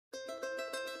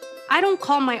I don't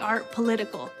call my art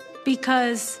political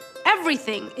because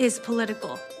everything is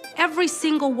political. Every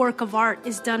single work of art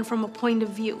is done from a point of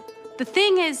view. The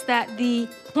thing is that the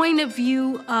point of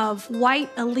view of white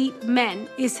elite men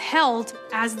is held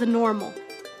as the normal.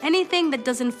 Anything that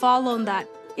doesn't follow that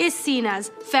is seen as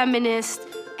feminist,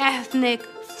 ethnic,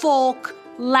 folk,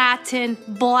 Latin,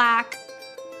 black.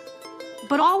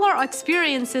 But all our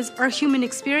experiences are human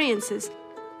experiences.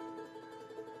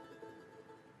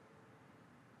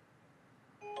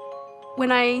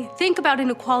 When I think about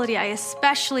inequality, I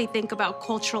especially think about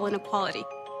cultural inequality,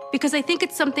 because I think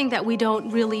it's something that we don't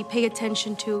really pay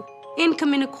attention to.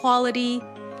 Income inequality,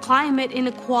 climate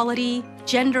inequality,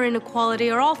 gender inequality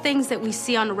are all things that we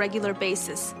see on a regular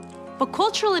basis. But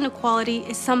cultural inequality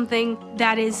is something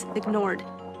that is ignored.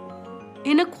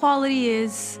 Inequality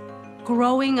is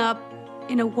growing up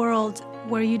in a world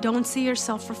where you don't see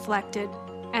yourself reflected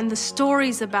and the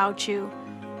stories about you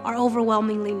are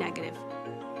overwhelmingly negative.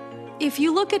 If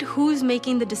you look at who's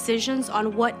making the decisions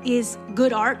on what is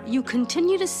good art, you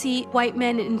continue to see white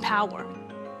men in power.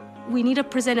 We need to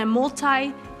present a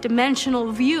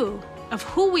multi-dimensional view of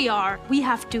who we are. We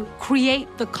have to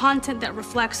create the content that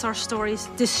reflects our stories,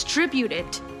 distribute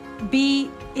it,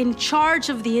 be in charge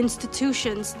of the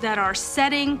institutions that are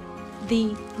setting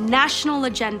the national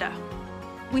agenda.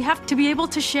 We have to be able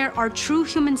to share our true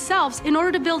human selves in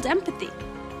order to build empathy.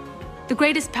 The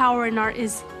greatest power in art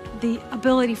is the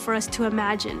ability for us to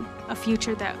imagine a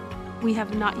future that we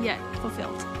have not yet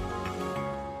fulfilled.